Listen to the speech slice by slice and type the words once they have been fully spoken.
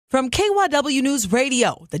From KYW News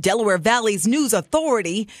Radio, the Delaware Valley's news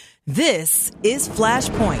authority, this is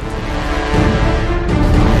Flashpoint.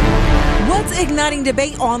 What's igniting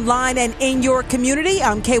debate online and in your community?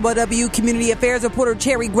 I'm KYW Community Affairs reporter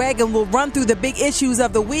Cherry Gregg, and we'll run through the big issues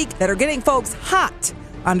of the week that are getting folks hot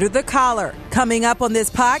under the collar. Coming up on this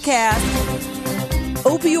podcast,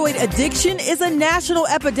 opioid addiction is a national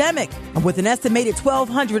epidemic. And with an estimated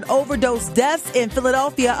 1,200 overdose deaths in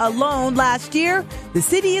Philadelphia alone last year, the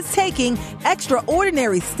city is taking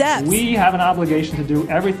extraordinary steps. We have an obligation to do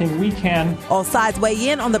everything we can. All sides weigh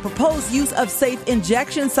in on the proposed use of safe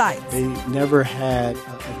injection sites. They never had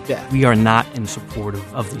a death. We are not in support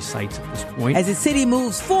of these sites at this point. As the city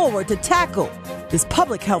moves forward to tackle this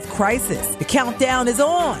public health crisis, the countdown is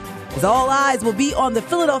on, as all eyes will be on the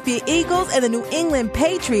Philadelphia Eagles and the New England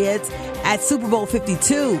Patriots at Super Bowl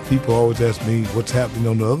 52. People always ask me what's happening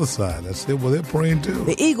on the other side. I said, well, they're praying too.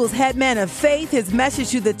 The Eagles head man of faith, his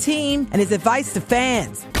message to the team, and his advice to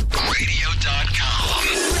fans. Radio.com.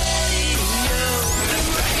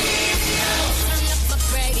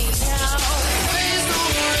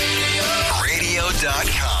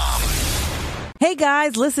 Radio.com. Hey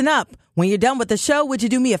guys, listen up. When you're done with the show, would you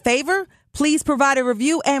do me a favor? Please provide a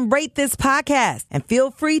review and rate this podcast. And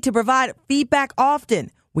feel free to provide feedback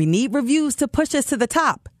often. We need reviews to push us to the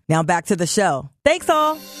top. Now back to the show. Thanks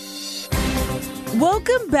all.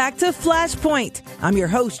 Welcome back to Flashpoint. I'm your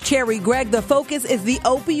host, Cherry Gregg. The focus is the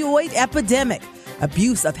opioid epidemic.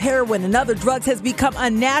 Abuse of heroin and other drugs has become a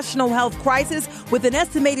national health crisis with an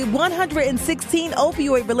estimated 116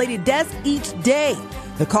 opioid-related deaths each day.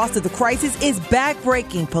 The cost of the crisis is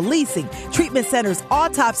backbreaking. Policing, treatment centers,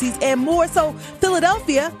 autopsies, and more. So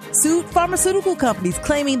Philadelphia sued pharmaceutical companies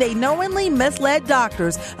claiming they knowingly misled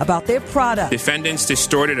doctors about their product. Defendants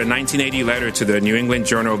distorted a 1980 letter to the New England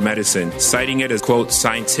Journal of Medicine, citing it as, quote,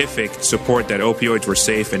 scientific support that opioids were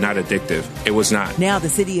safe and not addictive. It was not. Now the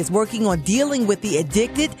city is working on dealing with the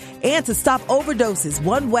addicted and to stop overdoses.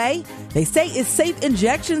 One way, they say, is safe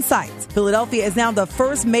injection sites. Philadelphia is now the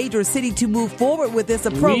first major city to move forward with this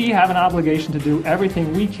approach. We have an obligation to do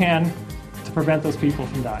everything we can to prevent those people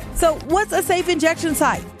from dying. So what's a safe injection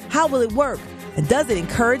site? How will it work? And does it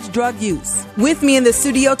encourage drug use? With me in the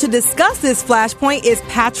studio to discuss this Flashpoint is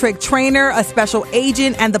Patrick Traynor, a special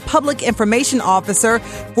agent and the public information officer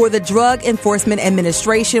for the Drug Enforcement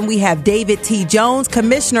Administration. We have David T. Jones,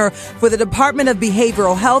 commissioner for the Department of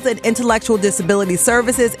Behavioral Health and Intellectual Disability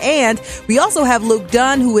Services. And we also have Luke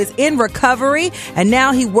Dunn, who is in recovery, and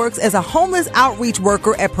now he works as a homeless outreach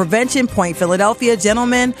worker at Prevention Point, Philadelphia.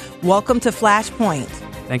 Gentlemen, welcome to Flashpoint.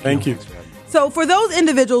 Thank you. So for those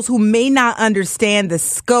individuals who may not understand the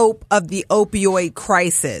scope of the opioid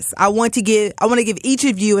crisis, I want to give each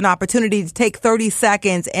of you an opportunity to take 30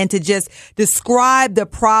 seconds and to just describe the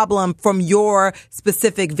problem from your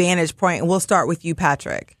specific vantage point. And we'll start with you,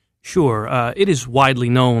 Patrick. Sure. It is widely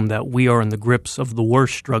known that we are in the grips of the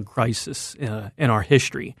worst drug crisis in our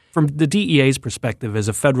history. From the DEA's perspective as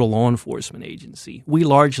a federal law enforcement agency, we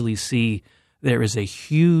largely see there is a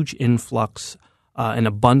huge influx an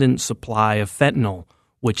abundant supply of fentanyl,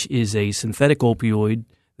 which is a synthetic opioid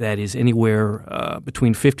that is anywhere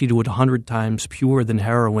between 50 to 100 times purer than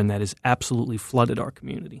heroin that has absolutely flooded our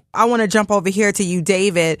community. I want to jump over here to you,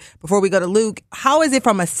 David, before we go to Luke. How is it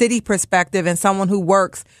from a city perspective and someone who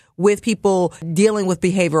works with people dealing with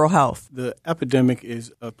behavioral health? The epidemic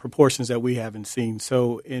is of proportions that we haven't seen.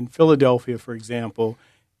 So in Philadelphia, for example,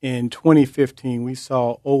 in 2015, we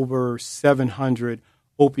saw over 700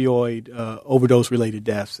 opioid overdose-related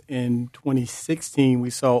deaths. In 2016,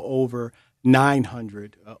 we saw over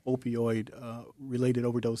 900 opioid-related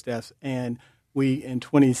overdose deaths. And in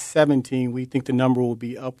 2017, we think the number will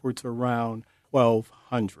be upwards around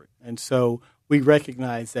 1,200. And so we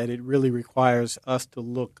recognize that it really requires us to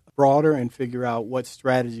look broader and figure out what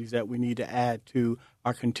strategies that we need to add to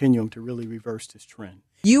our continuum to really reverse this trend.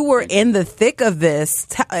 You were in the thick of this.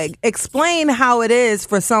 Explain how it is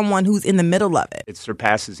for someone who's in the middle of it. It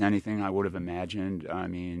surpasses anything I would have imagined. I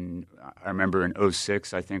mean, I remember in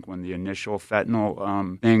 2006, I think, when the initial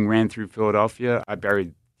fentanyl thing ran through Philadelphia, I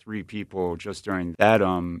buried 3 people just during that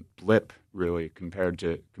blip, really, compared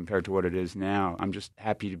to what it is now. I'm just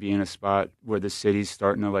happy to be in a spot where the city's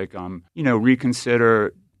starting to,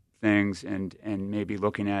 reconsider things and maybe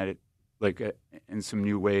looking at it in some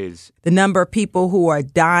new ways. The number of people who are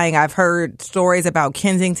dying, I've heard stories about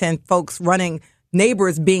Kensington, folks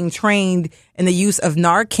neighbors being trained in the use of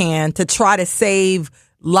Narcan to try to save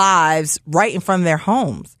lives right in front of their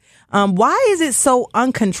homes. Why is it so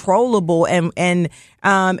uncontrollable and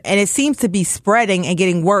it seems to be spreading and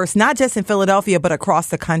getting worse, not just in Philadelphia, but across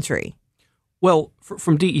the country? Well,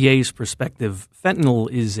 from DEA's perspective, fentanyl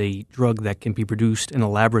is a drug that can be produced in a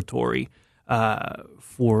laboratory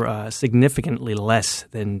for significantly less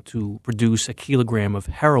than to produce a kilogram of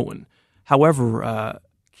heroin. However,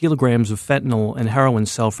 kilograms of fentanyl and heroin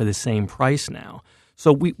sell for the same price now.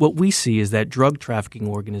 So what we see is that drug trafficking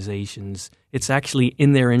organizations, it's actually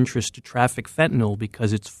in their interest to traffic fentanyl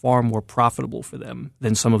because it's far more profitable for them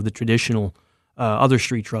than some of the traditional other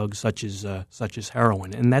street drugs such as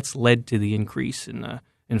heroin, and that's led to the increase in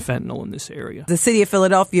fentanyl in this area. The city of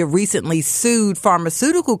Philadelphia recently sued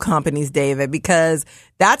pharmaceutical companies, David, because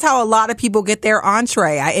that's how a lot of people get their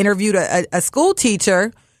entree. I interviewed a school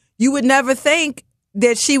teacher. You would never think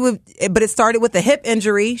that she would, but it started with a hip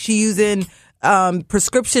injury. She's using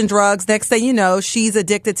prescription drugs. Next thing you know, she's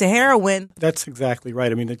addicted to heroin. That's exactly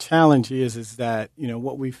right. I mean, the challenge is that,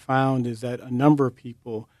 what we found is that a number of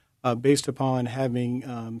people, based upon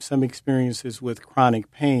having some experiences with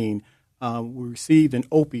chronic pain, received an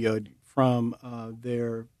opioid from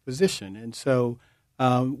their physician. And so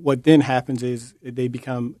what then happens is they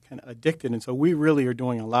become kind of addicted. And so we really are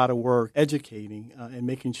doing a lot of work educating and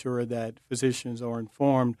making sure that physicians are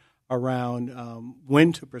informed around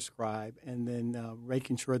when to prescribe, and then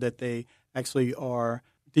making sure that they actually are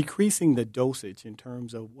decreasing the dosage in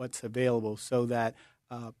terms of what's available so that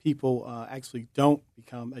people actually don't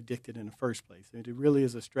become addicted in the first place. And it really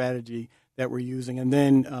is a strategy that we're using. And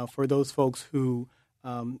then for those folks who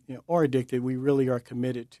are addicted, we really are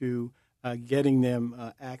committed to getting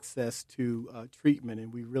them access to treatment,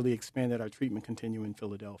 and we really expanded our treatment continuum in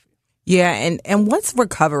Philadelphia. Yeah, and what's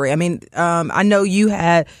recovery? I mean, I know you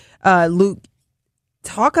had, Luke,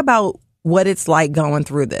 talk about what it's like going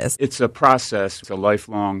through this. It's a process. It's a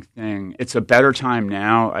lifelong thing. It's a better time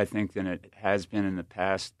now, I think, than it has been in the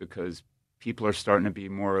past because people are starting to be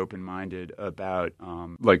more open-minded about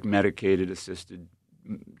like medicated assisted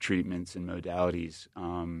treatments and modalities.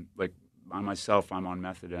 Like I myself, I'm on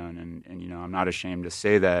methadone, and I'm not ashamed to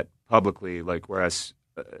say that publicly. Like whereas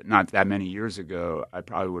not that many years ago, I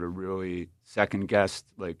probably would have really second-guessed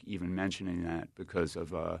like even mentioning that because of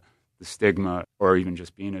the stigma or even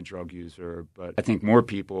just being a drug user. But I think more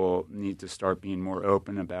people need to start being more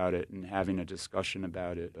open about it and having a discussion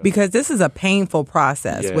about it. Because this is a painful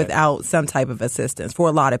process without some type of assistance for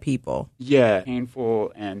a lot of people. Yeah,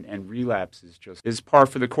 painful and relapse is par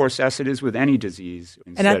for the course as it is with any disease.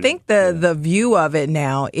 And I think the view of it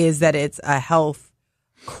now is that it's a health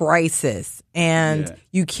crisis and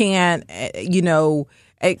you can't,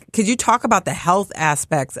 could you talk about the health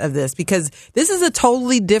aspects of this? Because this is a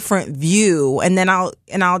totally different view. And then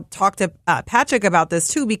I'll talk to Patrick about this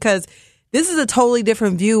too, because this is a totally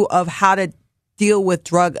different view of how to deal with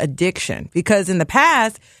drug addiction. Because in the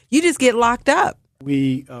past, you just get locked up.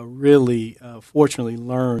 We really, fortunately,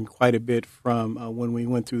 learned quite a bit from when we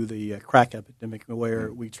went through the crack epidemic,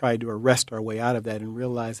 where we tried to arrest our way out of that and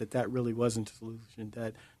realized that really wasn't the solution,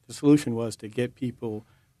 that the solution was to get people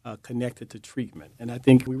connected to treatment. And I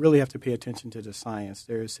think we really have to pay attention to the science.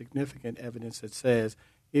 There is significant evidence that says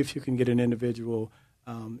if you can get an individual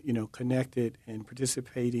connected and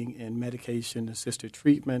participating in medication-assisted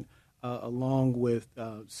treatment along with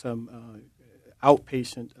some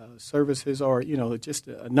outpatient services, or just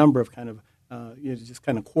a number of kind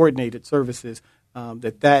of coordinated services,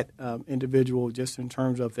 that individual, just in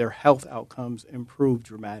terms of their health outcomes, improve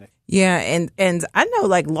dramatically. Yeah, and I know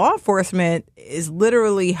like law enforcement is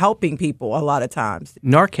literally helping people a lot of times.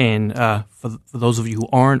 Narcan, for those of you who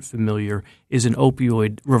aren't familiar, is an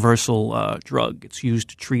opioid reversal drug. It's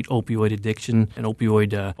used to treat opioid addiction and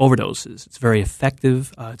opioid overdoses. It's very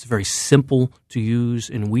effective. It's very simple to use,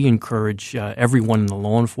 and we encourage everyone in the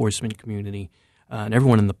law enforcement community and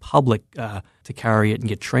everyone in the public to carry it and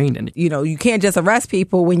get trained in it. You can't just arrest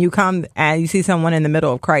people when you come and you see someone in the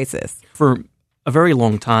middle of crisis. For a very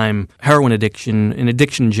long time, heroin addiction and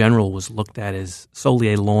addiction in general was looked at as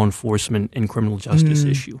solely a law enforcement and criminal justice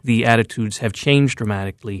issue. The attitudes have changed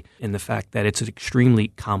dramatically in the fact that it's an extremely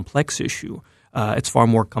complex issue. It's far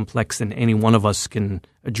more complex than any one of us can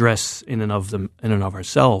address in and of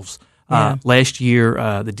ourselves. Last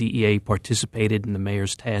year, the DEA participated in the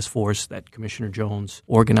mayor's task force that Commissioner Jones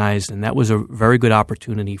organized, and that was a very good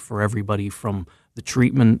opportunity for everybody from the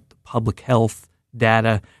treatment, the public health,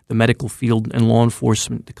 data, the medical field, and law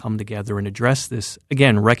enforcement to come together and address this,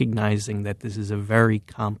 again, recognizing that this is a very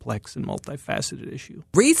complex and multifaceted issue.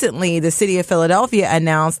 Recently, the city of Philadelphia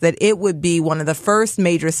announced that it would be one of the first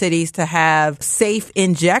major cities to have safe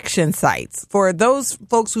injection sites. For those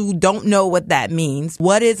folks who don't know what that means,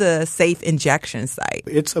 what is a safe injection site?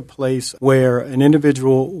 It's a place where an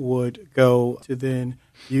individual would go to then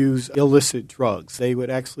use illicit drugs. They would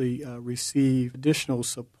actually receive additional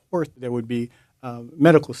support course, there would be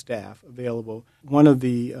medical staff available. One of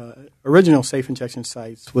the original safe injection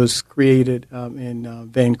sites was created in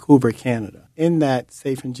Vancouver, Canada. In that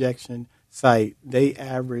safe injection site, they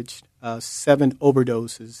averaged 7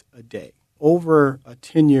 overdoses a day. Over a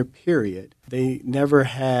 10-year period, they never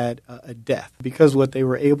had a death because what they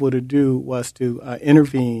were able to do was to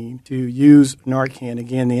intervene, to use Narcan,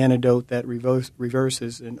 again, the antidote that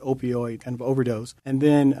reverses an opioid kind of overdose, and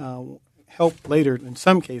then help later, in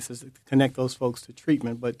some cases, to connect those folks to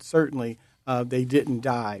treatment. But certainly they didn't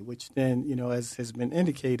die, which then, as has been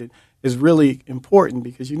indicated, is really important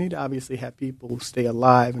because you need to obviously have people stay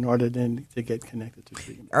alive in order then to get connected to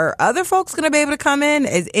treatment. Are other folks going to be able to come in?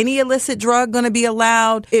 Is any illicit drug going to be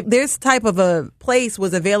allowed? If this type of a place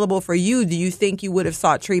was available for you, do you think you would have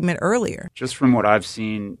sought treatment earlier? Just from what I've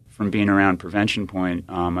seen from being around Prevention Point,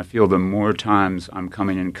 I feel the more times I'm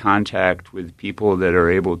coming in contact with people that are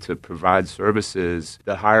able to provide services,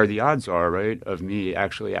 the higher the odds are, right, of me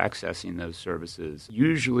actually accessing those services.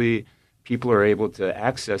 Usually people are able to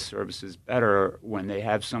access services better when they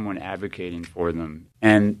have someone advocating for them.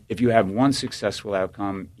 And if you have one successful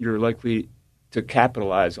outcome, you're likely to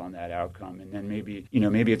capitalize on that outcome. And then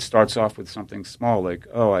maybe it starts off with something small like,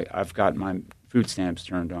 I've got my food stamps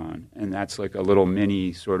turned on. And that's like a little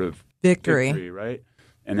mini sort of victory, right?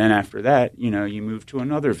 And then after that, you move to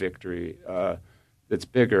another victory that's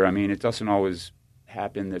bigger. I mean, it doesn't always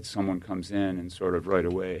happen that someone comes in and sort of right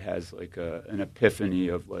away has like an epiphany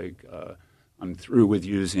of like, I'm through with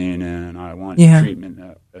using and I want treatment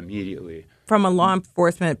immediately. From a law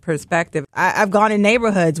enforcement perspective, I've gone in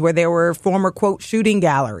neighborhoods where there were former, quote, shooting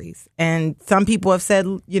galleries. And some people have said,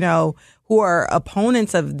 who are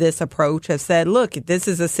opponents of this approach have said, look, this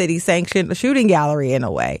is a city-sanctioned shooting gallery in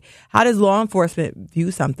a way. How does law enforcement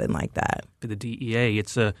view something like that? For the DEA,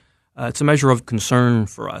 it's a measure of concern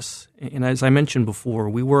for us. And as I mentioned before,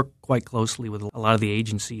 we work quite closely with a lot of the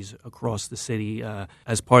agencies across the city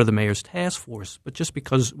as part of the mayor's task force. But just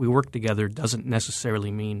because we work together doesn't necessarily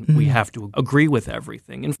mean we have to agree with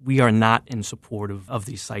everything. And we are not in support of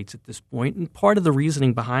these sites at this point. And part of the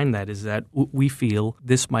reasoning behind that is that we feel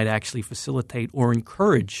this might actually facilitate or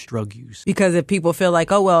encourage drug use. Because if people feel like,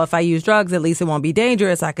 if I use drugs, at least it won't be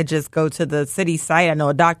dangerous. I could just go to the city site. I know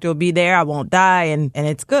a doctor will be there. I won't die. And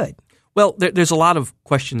it's good. Well, there's a lot of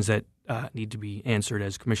questions that need to be answered,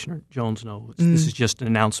 as Commissioner Jones knows. This is just an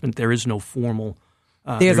announcement. There is no formal.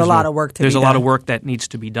 There's a lot of work to be done. There's a lot of work that needs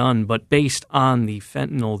to be done. But based on the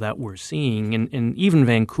fentanyl that we're seeing, and even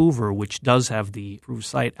Vancouver, which does have the approved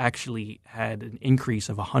site, actually had an increase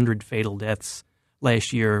of 100 fatal deaths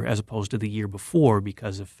last year as opposed to the year before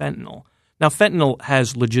because of fentanyl. Now, fentanyl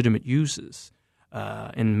has legitimate uses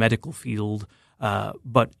in the medical field,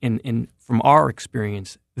 but from our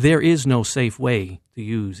experience, there is no safe way to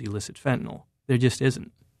use illicit fentanyl. There just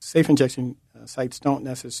isn't. Safe injection sites don't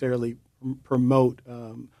necessarily promote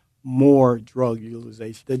more drug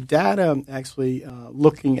utilization. The data actually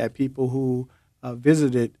looking at people who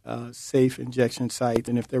visited safe injection sites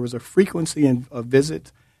and if there was a frequency of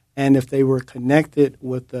visits and if they were connected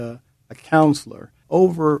with a counselor,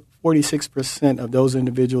 over 46% of those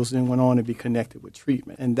individuals then went on to be connected with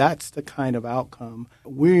treatment. And that's the kind of outcome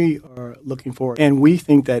we are looking for. And we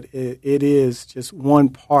think that it is just one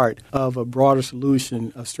part of a broader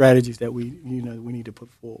solution of strategies that we need to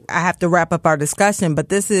put forward. I have to wrap up our discussion, but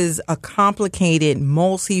this is a complicated,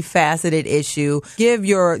 multifaceted issue. Give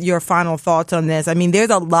your final thoughts on this. I mean,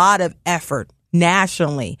 there's a lot of effort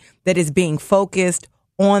nationally that is being focused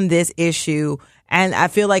on this issue. And I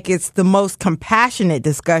feel like it's the most compassionate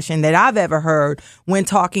discussion that I've ever heard when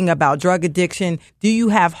talking about drug addiction. Do you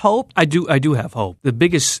have hope? I do have hope. The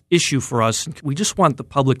biggest issue for us, we just want the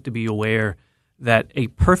public to be aware that a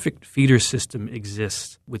perfect feeder system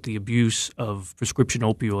exists with the abuse of prescription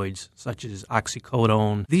opioids such as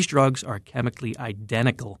oxycodone. These drugs are chemically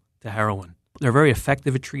identical to heroin. They're very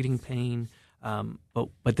effective at treating pain.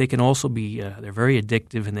 But they can also be they're very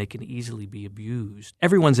addictive and they can easily be abused.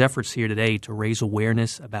 Everyone's efforts here today to raise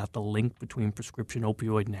awareness about the link between prescription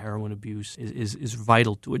opioid and heroin abuse is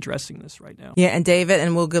vital to addressing this right now. Yeah, and David,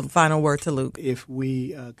 and we'll give a final word to Luke. If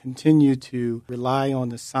we continue to rely on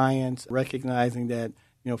the science, recognizing that,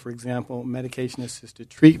 for example,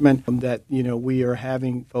 medication-assisted treatment, that, we are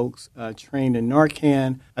having folks trained in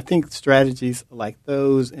Narcan, I think strategies like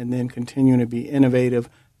those and then continuing to be innovative,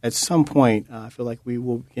 at some point, I feel like we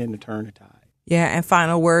will begin to turn the tide. Yeah, and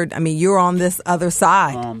final word, I mean, you're on this other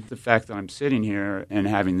side. The fact that I'm sitting here and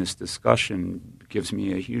having this discussion gives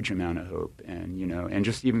me a huge amount of hope. And, and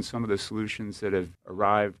just even some of the solutions that have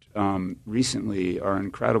arrived recently are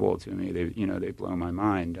incredible to me. They blow my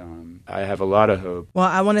mind. I have a lot of hope. Well,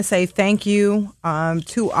 I want to say thank you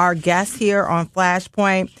to our guests here on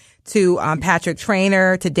Flashpoint, to Patrick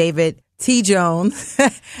Traynor, to David T. Jones,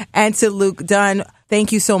 and to Luke Dunn.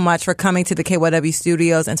 Thank you so much for coming to the KYW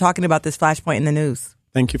studios and talking about this Flashpoint in the news.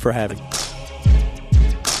 Thank you for having me.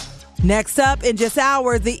 Next up, in just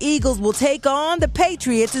hours, the Eagles will take on the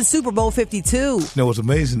Patriots in Super Bowl 52. What's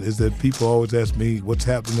amazing is that people always ask me what's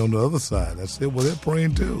happening on the other side. I said, well, they're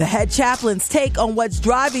praying too. The head chaplain's take on what's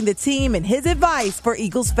driving the team and his advice for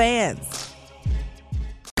Eagles fans.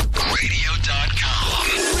 Radio.com.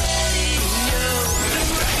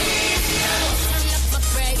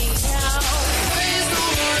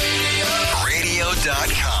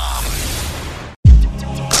 Radio.com.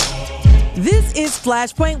 This is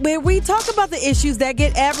Flashpoint, where we talk about the issues that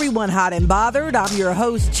get everyone hot and bothered. I'm your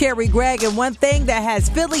host, Cherry Gregg, and one thing that has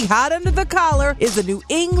Philly hot under the collar is the New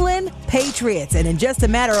England Patriots. And in just a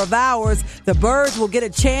matter of hours, the Birds will get a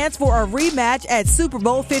chance for a rematch at Super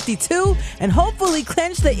Bowl 52 and hopefully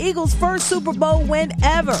clinch the Eagles' first Super Bowl win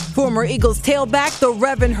ever. Former Eagles tailback, the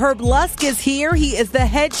Reverend Herb Lusk, is here. He is the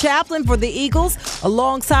head chaplain for the Eagles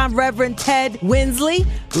alongside Reverend Ted Winsley.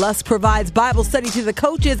 Lusk provides Bible study to the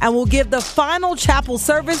coaches and will give the final chapel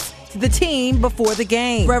service to the team before the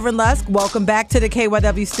game. Reverend Lusk, welcome back to the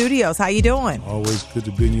KYW studios. How you doing? Always good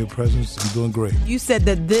to be in your presence. I'm doing great. You said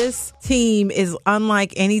that this team is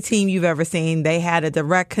unlike any team you've ever seen. They had a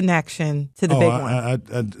direct connection to the big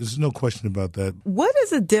one. There's no question about that. What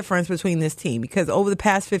is the difference between this team? Because over the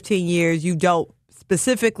past 15 years, you dealt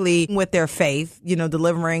specifically with their faith,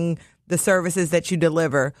 delivering the services that you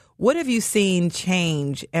deliver. What have you seen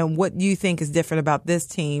change, and what do you think is different about this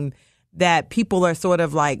team that people are sort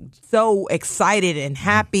of like so excited and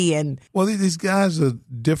happy? And well, these guys are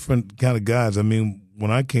different kind of guys. I mean,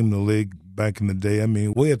 when I came to the league back in the day,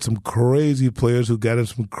 we had some crazy players who got in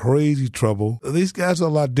some crazy trouble. These guys are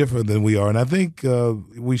a lot different than we are, and I think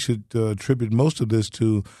we should attribute most of this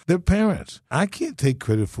to their parents. I can't take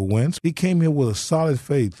credit for Wentz. He came here with a solid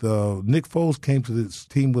faith. Nick Foles came to this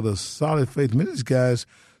team with a solid faith. Many of these guys,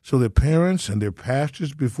 so their parents and their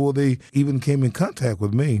pastors, before they even came in contact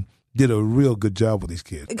with me, did a real good job with these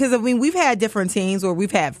kids. Because, we've had different teams where we've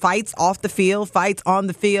had fights off the field, fights on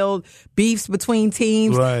the field, beefs between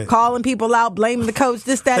teams, right, calling people out, blaming the coach,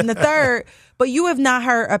 this, that, and the third. But you have not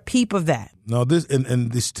heard a peep of that. No,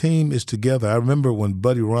 this team is together. I remember when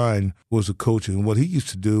Buddy Ryan was a coach, and what he used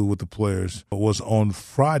to do with the players was on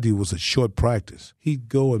Friday was a short practice. He'd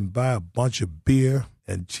go and buy a bunch of beer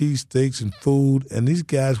and cheesesteaks and food, and these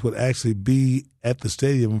guys would actually be at the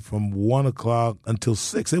stadium from 1 o'clock until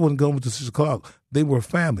 6. They wouldn't go until 6 o'clock. They were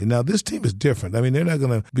family. Now, this team is different. They're not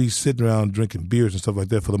going to be sitting around drinking beers and stuff like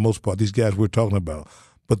that for the most part, these guys we're talking about.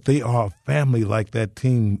 But they are a family like that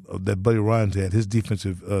team that Buddy Ryan's had, his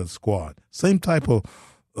defensive squad. Same type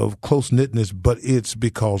of close-knitness, but it's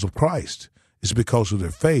because of Christ. It's because of their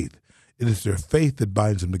faith. It is their faith that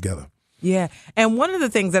binds them together. Yeah. And one of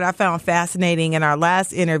the things that I found fascinating in our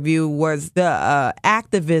last interview was the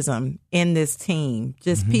activism in this team.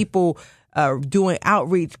 Just people doing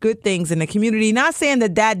outreach, good things in the community. Not saying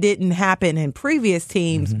that didn't happen in previous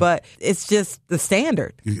teams, but it's just the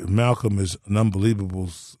standard. Malcolm is an unbelievable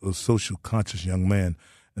social conscious young man.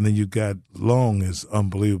 And then you got Long is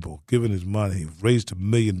unbelievable. Giving his money, he raised $1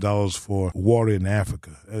 million for water in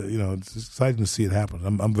Africa. It's exciting to see it happen.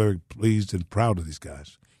 I'm very pleased and proud of these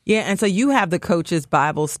guys. Yeah, and so you have the coaches'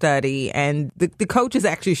 Bible study, and the coaches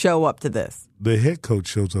actually show up to this. The head coach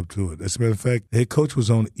shows up to it. As a matter of fact, the head coach was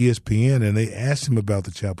on ESPN, and they asked him about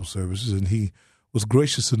the chapel services, and he was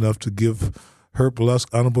gracious enough to give Herb Lusk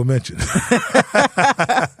honorable mention.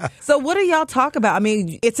 So what do y'all talk about?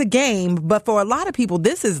 It's a game, but for a lot of people,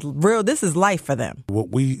 this is real. This is life for them. What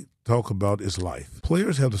we talk about is life.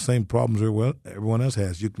 Players have the same problems everyone else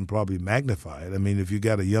has. You can probably magnify it. If you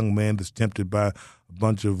got a young man that's tempted by a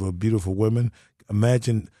bunch of beautiful women,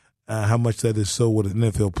 imagine how much that is so with an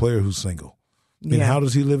NFL player who's single. How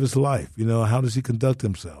does he live his life? How does he conduct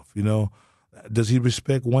himself? Does he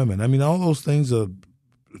respect women? All those things are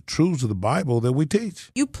truths of the Bible that we teach.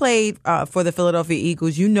 You played for the Philadelphia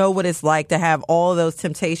Eagles. You know what it's like to have all those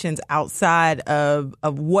temptations outside of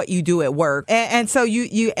what you do at work, and so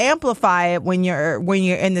you amplify it when you're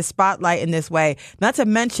in the spotlight in this way. Not to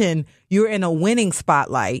mention you're in a winning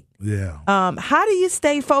spotlight. Yeah. How do you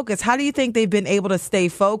stay focused? How do you think they've been able to stay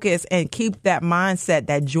focused and keep that mindset,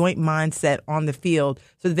 that joint mindset, on the field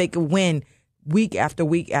so that they can win week after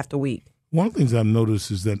week after week? One of the things I've noticed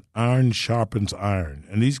is that iron sharpens iron,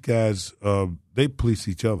 and these guys, they police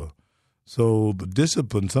each other. So the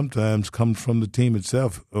discipline sometimes comes from the team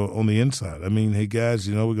itself on the inside. I mean, hey, guys,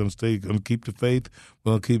 we're going to keep the faith.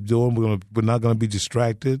 We're going to keep doing. We're not going to be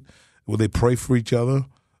distracted. Well, they pray for each other.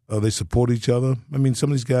 They support each other. I mean,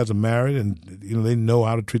 some of these guys are married, and they know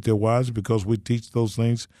how to treat their wives because we teach those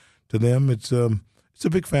things to them. It's a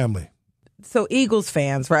big family. So Eagles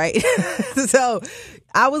fans, right? So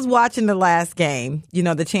I was watching the last game,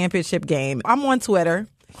 the championship game. I'm on Twitter.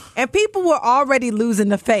 And people were already losing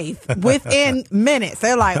the faith within minutes.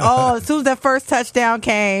 They're like, oh, as soon as that first touchdown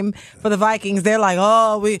came for the Vikings, they're like,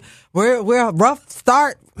 oh, we're a rough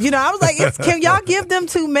start. I was like, can y'all give them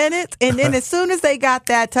 2 minutes? And then as soon as they got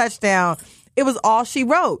that touchdown, it was all she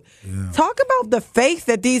wrote. Yeah. Talk about the faith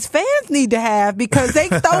that these fans need to have because they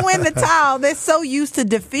throw in the towel. They're so used to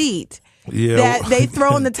defeat. Yeah. That they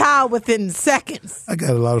throw in the towel within seconds. I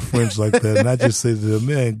got a lot of friends like that, and I just say to them,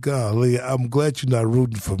 man, golly, I'm glad you're not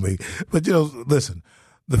rooting for me. But, listen,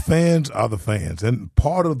 the fans are the fans, and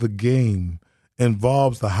part of the game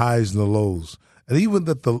involves the highs and the lows. And even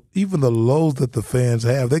the lows that the fans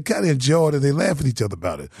have, they kind of enjoy it and they laugh at each other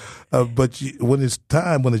about it. But when it's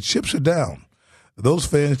time, when the chips are down, those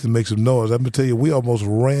fans can make some noise. I'm going to tell you, we almost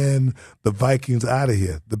ran the Vikings out of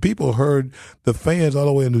here. The people heard the fans all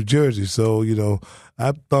the way in New Jersey. So,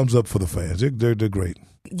 I thumbs up for the fans. They're great.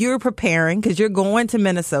 You're preparing because you're going to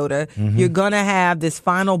Minnesota. Mm-hmm. You're going to have this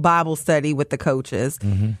final Bible study with the coaches.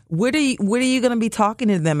 Mm-hmm. What are you going to be talking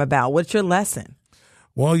to them about? What's your lesson?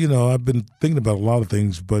 Well, I've been thinking about a lot of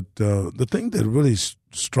things, but the thing that really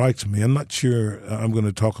strikes me, I'm not sure I'm going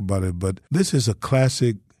to talk about it, but this is a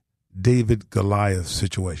classic David-Goliath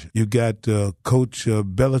situation. You got Coach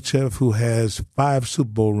Belichick, who has 5 Super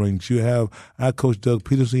Bowl rings. You have our coach Doug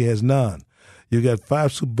Peterson, he has none. You got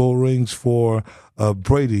 5 Super Bowl rings for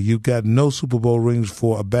Brady. You got no Super Bowl rings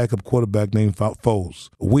for a backup quarterback named Foles.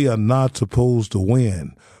 We are not supposed to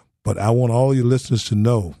win, but I want all your listeners to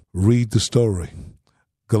know, read the story.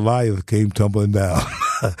 Goliath came tumbling down.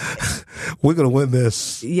 We're going to win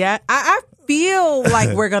this. Yeah, I feel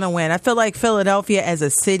like we're going to win. I feel like Philadelphia as a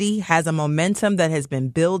city has a momentum that has been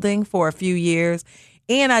building for a few years.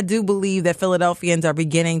 And I do believe that Philadelphians are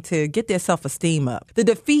beginning to get their self-esteem up. The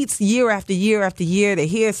defeats year after year after year, they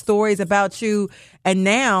hear stories about you, and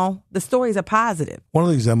now the stories are positive. One of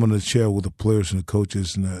the things I'm going to share with the players and the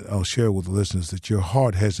coaches, and I'll share with the listeners, that your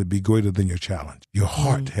heart has to be greater than your challenge. Your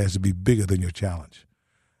heart has to be bigger than your challenge.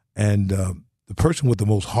 And the person with the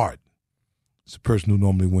most heart is the person who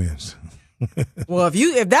normally wins. Well,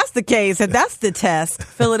 if that's the case, if that's the test,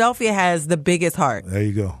 Philadelphia has the biggest heart. There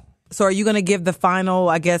you go. So are you going to give the final,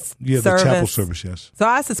 service? The chapel service, yes. So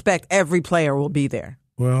I suspect every player will be there.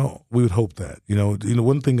 Well, we would hope that.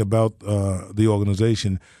 One thing about the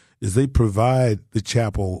organization is they provide the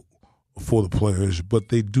chapel for the players, but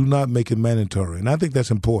they do not make it mandatory. And I think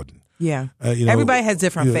that's important. Yeah. Everybody has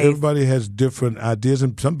different faith. Everybody has different ideas,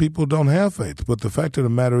 and some people don't have faith. But the fact of the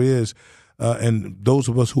matter is, and those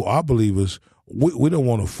of us who are believers, we don't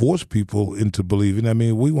want to force people into believing. I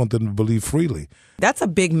mean, we want them to believe freely. That's a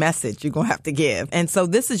big message you're going to have to give. And so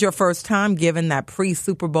this is your first time giving that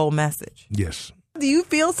pre-Super Bowl message. Yes. Do you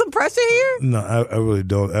feel some pressure here? No, I really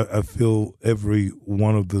don't. I feel every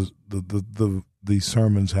one of the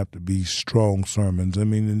sermons have to be strong sermons. I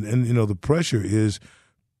mean, and the pressure is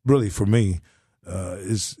really, for me,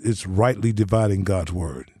 it's rightly dividing God's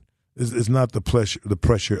word. It's not the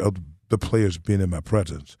pressure of the players being in my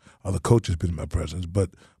presence or the coaches being in my presence, but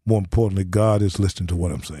more importantly, God is listening to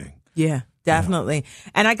what I'm saying. Yeah, definitely.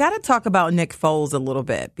 Yeah. And I got to talk about Nick Foles a little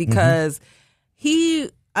bit because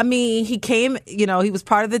he came, he was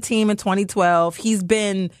part of the team in 2012. He's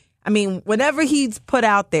been, whenever he's put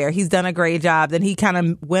out there, he's done a great job. Then he kind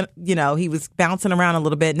of went, he was bouncing around a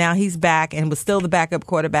little bit. Now he's back and was still the backup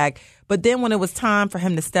quarterback. But then when it was time for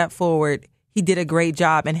him to step forward, he did a great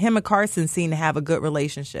job. And him and Carson seem to have a good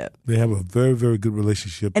relationship. They have a very, very good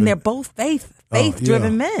relationship. And they're both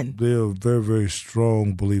faith-driven men. They're very, very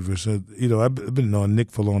strong believers. I've been knowing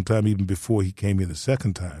Nick for a long time, even before he came here the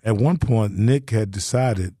second time. At one point, Nick had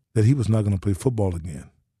decided that he was not going to play football again.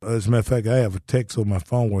 As a matter of fact, I have a text on my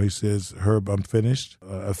phone where he says, Herb, I'm finished.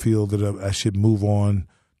 I feel that I should move on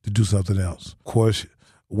to do something else. Of course,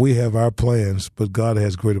 we have our plans, but God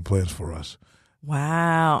has greater plans for us.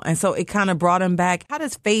 Wow. And so it kind of brought him back. How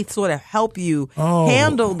does faith sort of help you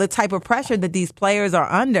handle the type of pressure that these players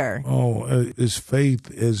are under? His faith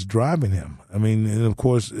is driving him. And of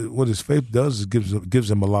course, what his faith does is gives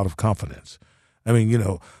him a lot of confidence.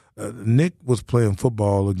 Nick was playing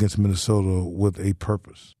football against Minnesota with a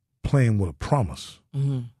purpose, playing with a promise.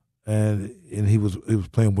 Mm-hmm. and he was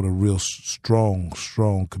playing with a real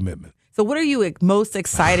strong commitment. So what are you most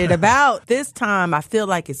excited about? This time I feel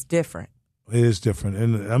like it's different. It is different,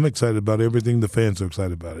 and I'm excited about everything. The fans are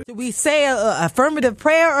excited about it. Should we say an affirmative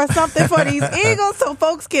prayer or something for these Eagles so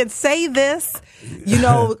folks can say this,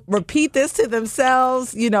 repeat this to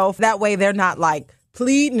themselves, that way they're not like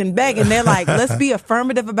pleading and begging. They're like, let's be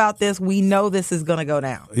affirmative about this. We know this is going to go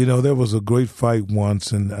down. There was a great fight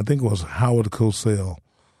once, and I think it was Howard Cosell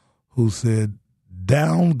who said,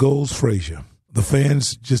 "Down goes Frazier." The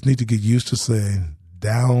fans just need to get used to saying,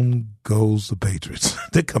 "Down goes the Patriots."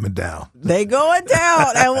 They're coming down. They're going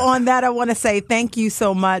down. And on that, I want to say thank you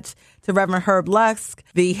so much to Reverend Herb Lusk,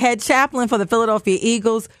 the head chaplain for the Philadelphia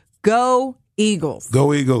Eagles. Go Eagles.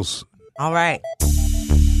 Go Eagles. All right.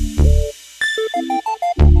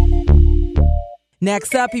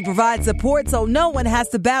 Next up, he provides support so no one has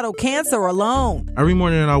to battle cancer alone. Every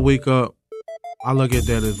morning I wake up, I look at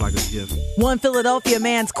that as like a gift. One Philadelphia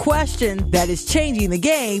man's question that is changing the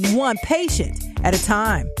game, one patient at a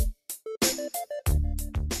time.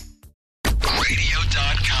 Radio.com.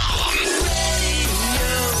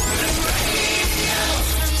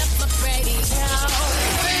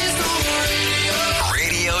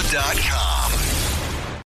 Radio.com.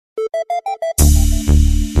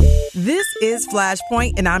 This is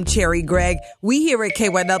Flashpoint, and I'm Cherry Gregg. We here at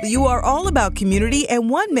KYW are all about community, and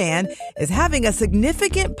one man is having a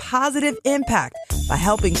significant positive impact by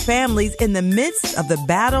helping families in the midst of the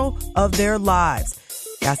battle of their lives.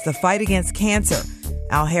 That's the fight against cancer.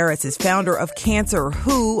 Al Harris is founder of Cancer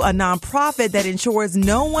Who, a nonprofit that ensures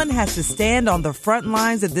no one has to stand on the front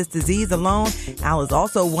lines of this disease alone. Al is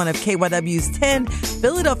also one of KYW's 10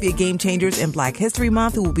 Philadelphia Game Changers in Black History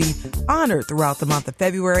Month who will be honored throughout the month of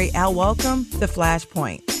February. Al, welcome to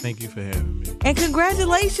Flashpoint. Thank you for having me. And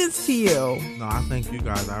congratulations to you. No, I thank you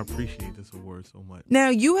guys. I appreciate this award so much. Now,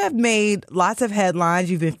 you have made lots of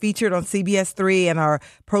headlines. You've been featured on CBS 3 and are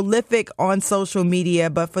prolific on social media.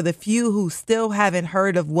 But for the few who still haven't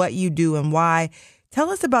heard of what you do and why, tell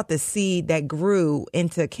us about the seed that grew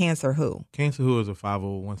into Cancer Who. Cancer Who is a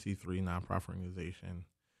 501c3 nonprofit organization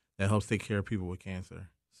that helps take care of people with cancer.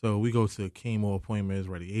 So we go to chemo appointments,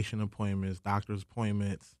 radiation appointments, doctor's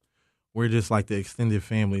appointments. We're just like the extended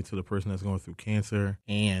family to the person that's going through cancer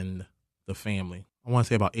and the family. I want to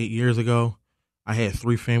say about 8 years ago, I had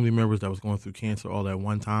 3 family members that was going through cancer all at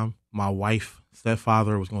one time. My wife,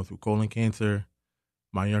 stepfather was going through colon cancer.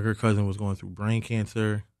 My younger cousin was going through brain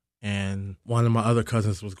cancer. And one of my other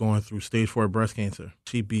cousins was going through stage 4 breast cancer.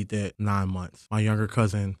 She beat that 9 months. My younger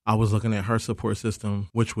cousin, I was looking at her support system,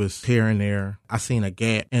 which was here and there. I seen a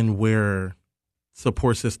gap in where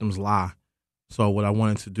support systems lie. So what I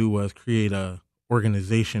wanted to do was create a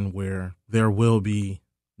organization where there will be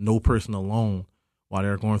no person alone while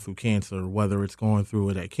they're going through cancer, whether it's going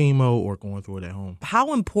through it at chemo or going through it at home.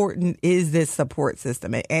 How important is this support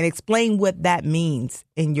system? And explain what that means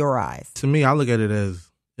in your eyes. To me, I look at it as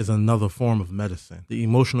another form of medicine. The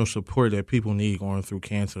emotional support that people need going through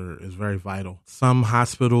cancer is very vital. Some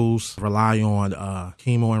hospitals rely on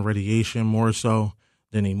chemo and radiation more so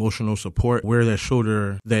than emotional support. We're that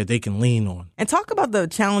shoulder that they can lean on. And talk about the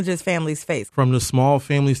challenges families face. From the small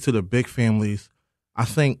families to the big families, I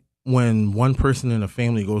think when one person in a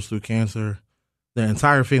family goes through cancer, the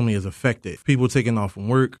entire family is affected. People taking off from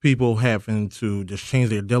work, people having to just change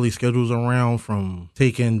their daily schedules around from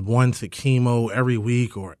taking one to chemo every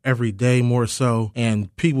week or every day more so,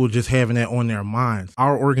 and people just having that on their minds.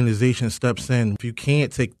 Our organization steps in. If you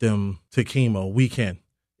can't take them to chemo, we can.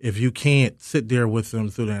 If you can't sit there with them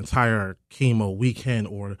through the entire chemo, we can.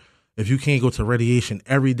 Or if you can't go to radiation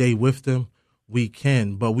every day with them, we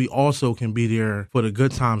can. But we also can be there for the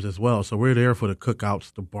good times as well. So we're there for the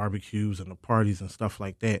cookouts, the barbecues, and the parties and stuff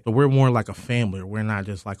like that. So we're more like a family. We're not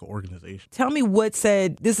just like an organization. Tell me what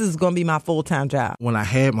said, this is going to be my full-time job. When I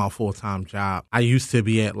had my full-time job, I used to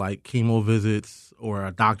be at like chemo visits or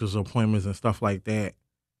doctor's appointments and stuff like that.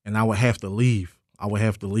 And I would have to leave. I would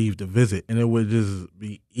have to leave to visit, and it would just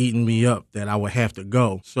be eating me up that I would have to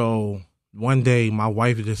go. So one day my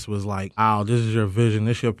wife just was like, "Oh, this is your vision,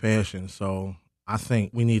 this is your passion. So I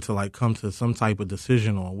think we need to like come to some type of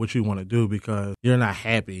decision on what you want to do because you're not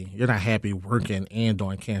happy. You're not happy working and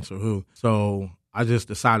doing Cancer Who." So I just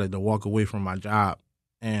decided to walk away from my job.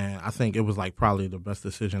 And I think it was like probably the best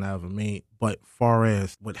decision I ever made. But far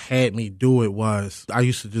as what had me do it was I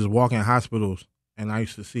used to just walk in hospitals. And I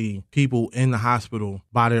used to see people in the hospital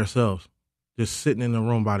by themselves, just sitting in the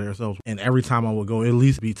room by themselves. And every time I would go, at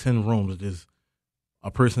least be 10 rooms, just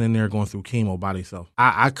a person in there going through chemo by themselves.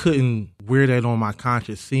 I couldn't wear that on my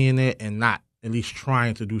conscience, seeing it and not at least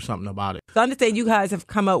trying to do something about it. So I understand you guys have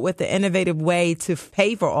come up with an innovative way to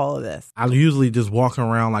pay for all of this. I usually just walk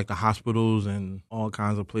around like the hospitals and all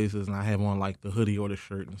kinds of places, and I have on like the hoodie or the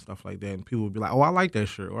shirt and stuff like that. And people would be like, oh, I like that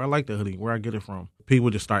shirt or I like the hoodie. Where I get it from? People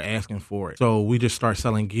just start asking for it. So we just start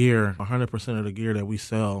selling gear. 100% of the gear that we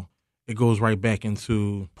sell, it goes right back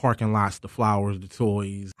into parking lots, the flowers, the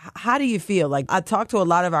toys. How do you feel? Like, I talk to a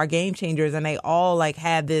lot of our game changers, and they all like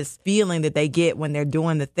have this feeling that they get when they're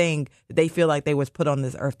doing the thing that they feel like they was put on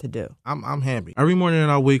this earth to do. I'm happy. Every morning that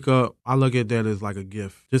I wake up, I look at that as like a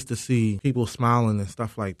gift, just to see people smiling and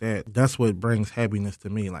stuff like that. That's what brings happiness to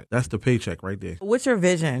me. Like, that's the paycheck right there. What's your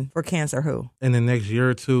vision for Cancer Who? In the next year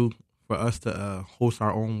or two, for us to host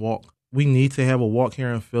our own walk. We need to have a walk here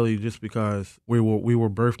in Philly just because we were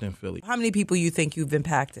birthed in Philly. How many people you think you've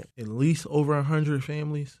impacted? At least over 100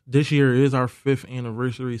 families. This year is our 5th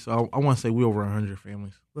anniversary, so I want to say we're over 100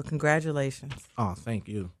 families. Well, congratulations. Oh, thank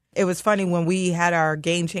you. It was funny when we had our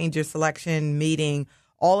Game Changer selection meeting,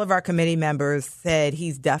 all of our committee members said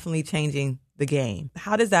he's definitely changing the game.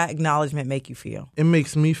 How does that acknowledgement make you feel? It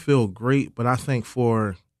makes me feel great, but I think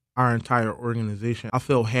for our entire organization, I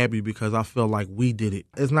feel happy because I feel like we did it.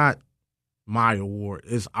 It's not my award.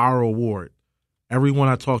 It's our award. Everyone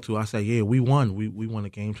I talk to, I say, yeah, we won. We won the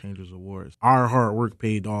Game Changers Awards. Our hard work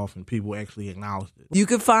paid off, and people actually acknowledged it. You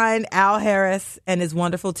can find Al Harris and his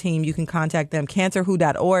wonderful team. You can contact them,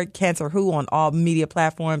 cancerwho.org, Cancer Who on all media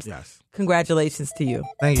platforms. Yes. Congratulations to you.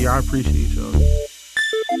 Thank you. I appreciate y'all.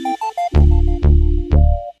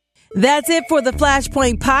 That's it for the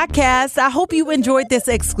Flashpoint podcast. I hope you enjoyed this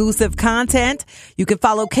exclusive content. You can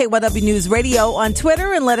follow KYW News Radio on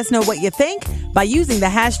Twitter and let us know what you think by using the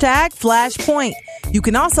hashtag Flashpoint. You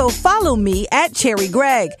can also follow me at Cherry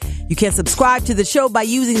Gregg. You can subscribe to the show by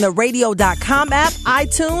using the radio.com app,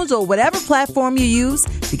 iTunes, or whatever platform you use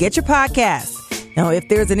to get your podcast. Now, if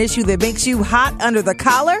there's an issue that makes you hot under the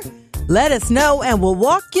collar, let us know and we'll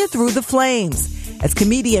walk you through the flames. As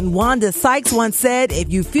comedian Wanda Sykes once said,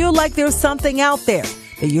 if you feel like there's something out there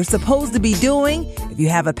that you're supposed to be doing, if you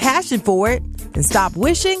have a passion for it, then stop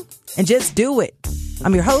wishing and just do it.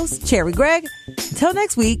 I'm your host, Cherry Gregg. Until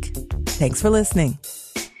next week, thanks for listening.